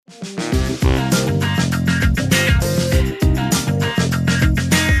Hi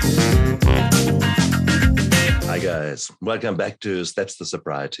guys, welcome back to Steps to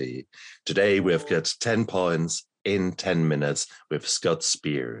Sobriety. Today we've got 10 points in 10 minutes with Scott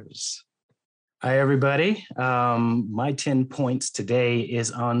Spears. Hi everybody. My 10 points today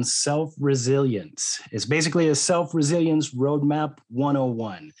is on self-resilience. It's basically a self-resilience roadmap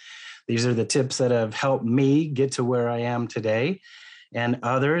 101. These are the tips that have helped me get to where I am today and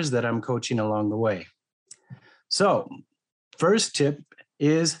others that I'm coaching along the way. So, first tip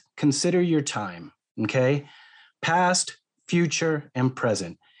is consider your time, okay? Past, future, and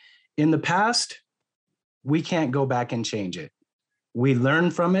present. In the past, we can't go back and change it. We learn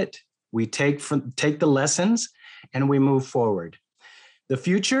from it, we take the lessons, and we move forward. The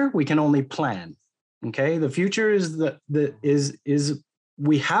future, we can only plan. Okay, the future is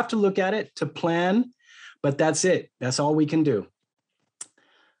we have to look at it to plan, but that's it. That's all we can do.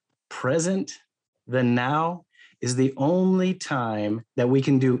 Present, the now, is the only time that we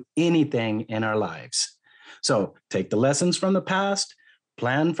can do anything in our lives. So take the lessons from the past,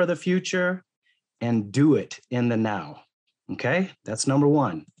 plan for the future, and do it in the now. Okay, that's number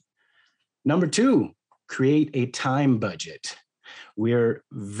one. Number two, create a time budget. We're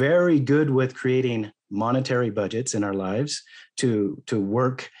very good with creating monetary budgets in our lives to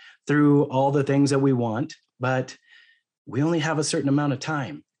work through all the things that we want, but we only have a certain amount of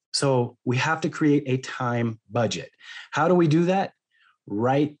time. So we have to create a time budget. How do we do that?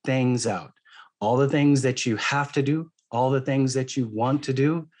 Write things out. All the things that you have to do, all the things that you want to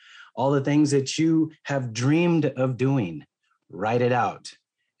do, all the things that you have dreamed of doing, write it out.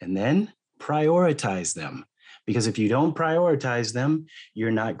 And then prioritize them. Because if you don't prioritize them,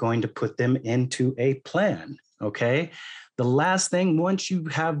 you're not going to put them into a plan, okay? The last thing, once you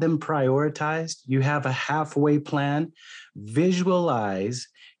have them prioritized, you have a halfway plan, visualize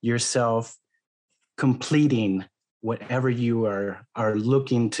yourself completing whatever you are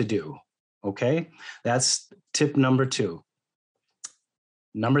looking to do. Okay, that's tip number two.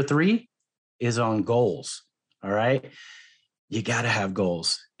 Number three is on goals. All right, you got to have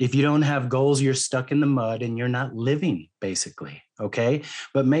goals. If you don't have goals, you're stuck in the mud and you're not living, basically. Okay,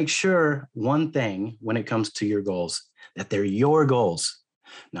 but make sure one thing when it comes to your goals, that they're your goals,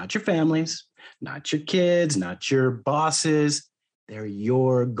 not your family's, not your kids, not your bosses. They're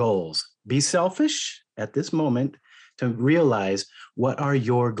your goals. Be selfish at this moment to realize what are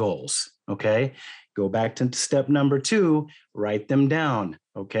your goals. Okay, go back to step number two, write them down.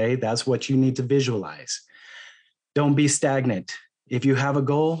 Okay, that's what you need to visualize. Don't be stagnant. If you have a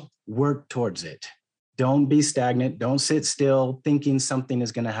goal, work towards it. Don't be stagnant. Don't sit still thinking something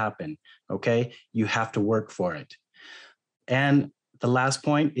is going to happen. Okay, you have to work for it. And the last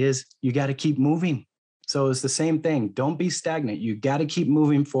point is you got to keep moving. So it's the same thing. Don't be stagnant. You got to keep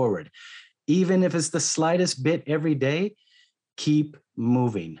moving forward. Even if it's the slightest bit every day, keep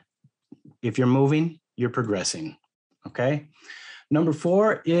moving. If you're moving, you're progressing, okay? Number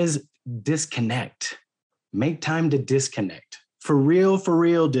four is disconnect. Make time to disconnect. For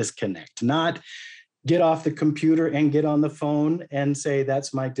real disconnect. Not get off the computer and get on the phone and say,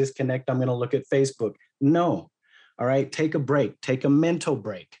 that's my disconnect, I'm gonna look at Facebook. No, all right, take a break, take a mental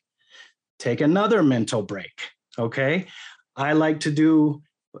break. Take another mental break, okay? I like to do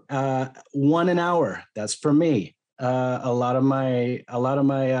 1 an hour, that's for me. A lot of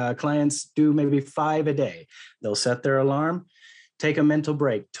my clients do maybe 5 a day. They'll set their alarm, take a mental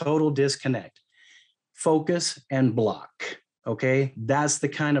break, total disconnect, focus and block. Okay, that's the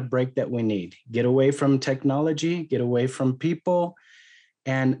kind of break that we need. Get away from technology, get away from people,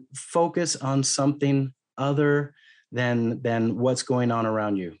 and focus on something other than what's going on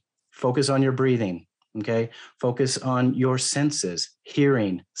around you. Focus on your breathing. Okay, focus on your senses,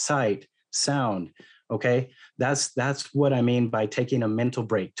 hearing, sight, sound. Okay, that's what I mean by taking a mental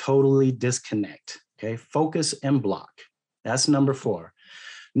break, totally disconnect. Okay, focus and block. That's number four.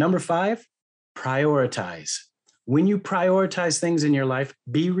 Number five, prioritize. When you prioritize things in your life,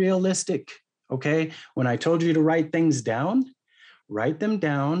 be realistic. Okay, when I told you to write things down, write them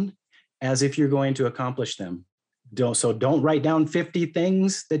down as if you're going to accomplish them. Don't write down 50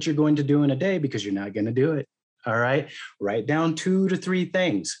 things that you're going to do in a day because you're not going to do it. All right, write down 2 to 3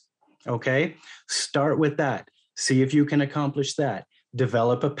 things. Okay, start with that. See if you can accomplish that.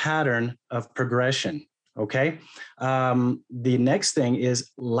 Develop a pattern of progression. Okay, the next thing is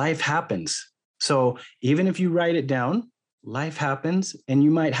life happens. So even if you write it down, life happens and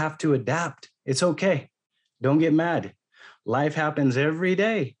you might have to adapt. It's okay. Don't get mad. Life happens every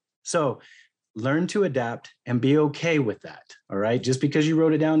day. So learn to adapt and be okay with that. All right. Just because you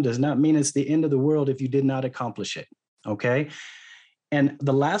wrote it down does not mean it's the end of the world if you did not accomplish it. Okay. And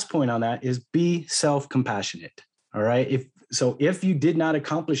the last point on that is be self-compassionate. All right. If you did not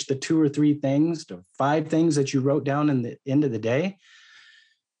accomplish the 2 or 3 things, the 5 things that you wrote down in the end of the day,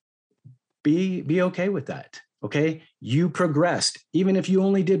 be okay with that. Okay. You progressed. Even if you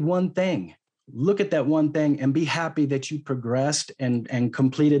only did one thing, look at that one thing and be happy that you progressed and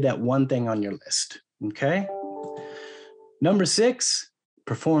completed that one thing on your list. Okay. Number 6,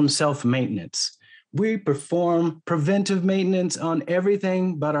 perform self-maintenance. We perform preventive maintenance on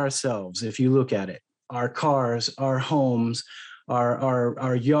everything but ourselves. If you look at it, our cars, our homes,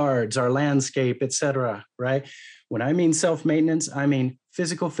 our yards, our landscape, etc. Right? When I mean self-maintenance, I mean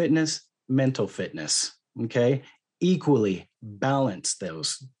physical fitness, mental fitness. Okay, equally balance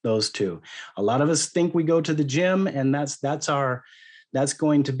those two. A lot of us think we go to the gym and that's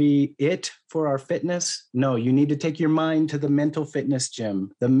going to be it for our fitness. No, you need to take your mind to the mental fitness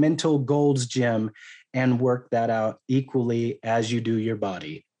gym, the mental goals gym, and work that out equally as you do your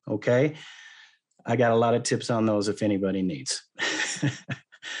body. Okay. I got a lot of tips on those if anybody needs.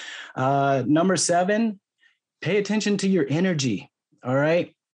 Number 7, pay attention to your energy. All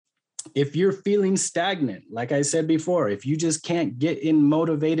right. If you're feeling stagnant, like I said before, if you just can't get in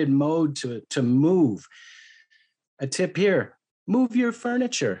motivated mode to move, a tip here, move your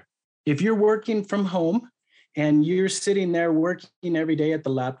furniture. If you're working from home and you're sitting there working every day at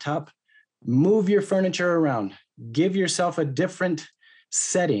the laptop, move your furniture around. Give yourself a different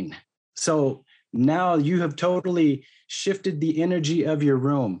setting. So now you have totally shifted the energy of your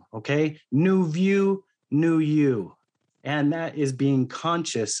room, okay? New view, new you. And that is being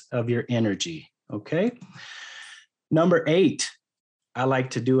conscious of your energy, okay? Number 8, I like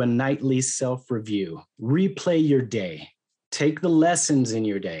to do a nightly self-review. Replay your day. Take the lessons in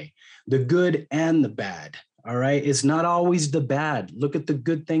your day, the good and the bad, all right? It's not always the bad. Look at the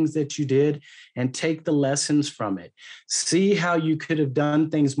good things that you did and take the lessons from it. See how you could have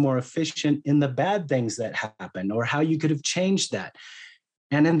done things more efficient in the bad things that happened or how you could have changed that.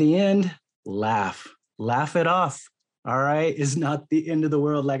 And in the end, laugh it off. All right. It's not the end of the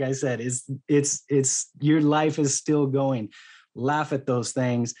world. Like I said, it's your life is still going. Laugh at those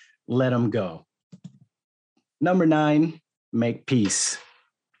things. Let them go. Number 9, make peace.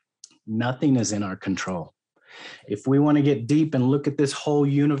 Nothing is in our control. If we want to get deep and look at this whole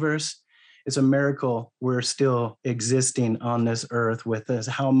universe, it's a miracle we're still existing on this earth with us.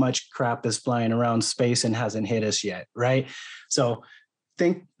 How much crap is flying around space and hasn't hit us yet, right? So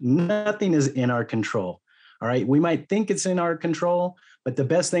think nothing is in our control. All right. We might think it's in our control, but the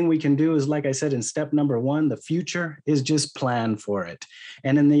best thing we can do is, like I said, in step number 1, the future is just plan for it.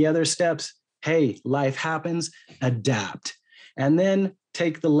 And in the other steps, hey, life happens, adapt. And then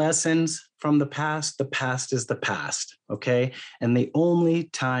take the lessons from the past. The past is the past. Okay. And the only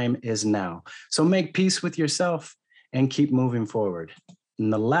time is now. So make peace with yourself and keep moving forward.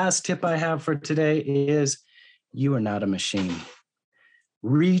 And the last tip I have for today is you are not a machine.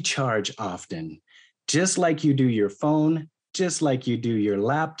 Recharge often. Just like you do your phone, just like you do your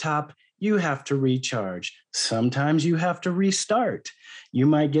laptop, you have to recharge. Sometimes you have to restart. You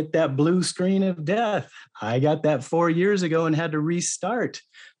might get that blue screen of death. I got that 4 years ago and had to restart.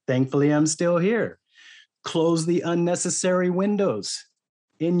 Thankfully, I'm still here. Close the unnecessary windows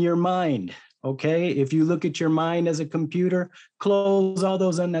in your mind. Okay, if you look at your mind as a computer, close all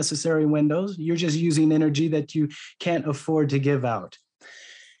those unnecessary windows. You're just using energy that you can't afford to give out.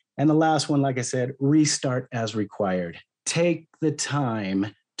 And the last one, like I said, restart as required. Take the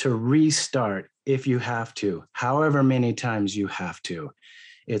time to restart if you have to, however many times you have to.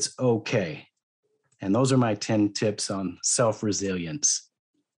 It's okay. And those are my 10 tips on self-resilience.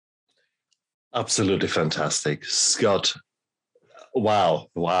 Absolutely fantastic. Scott,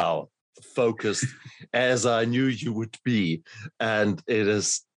 wow. Focused as I knew you would be. And it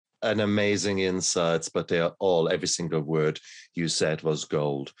is an amazing insights, but they are every single word you said was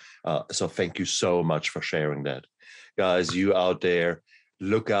gold. So thank you so much for sharing that. Guys, you out there,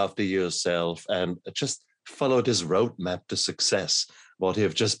 look after yourself and just follow this roadmap to success, what you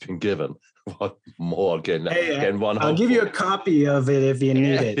have just been given. What more can one hope I'll give you for? a copy of it if you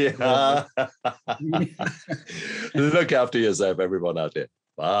need it. Yeah. Look after yourself, everyone out there.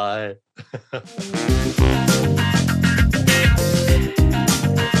 Bye.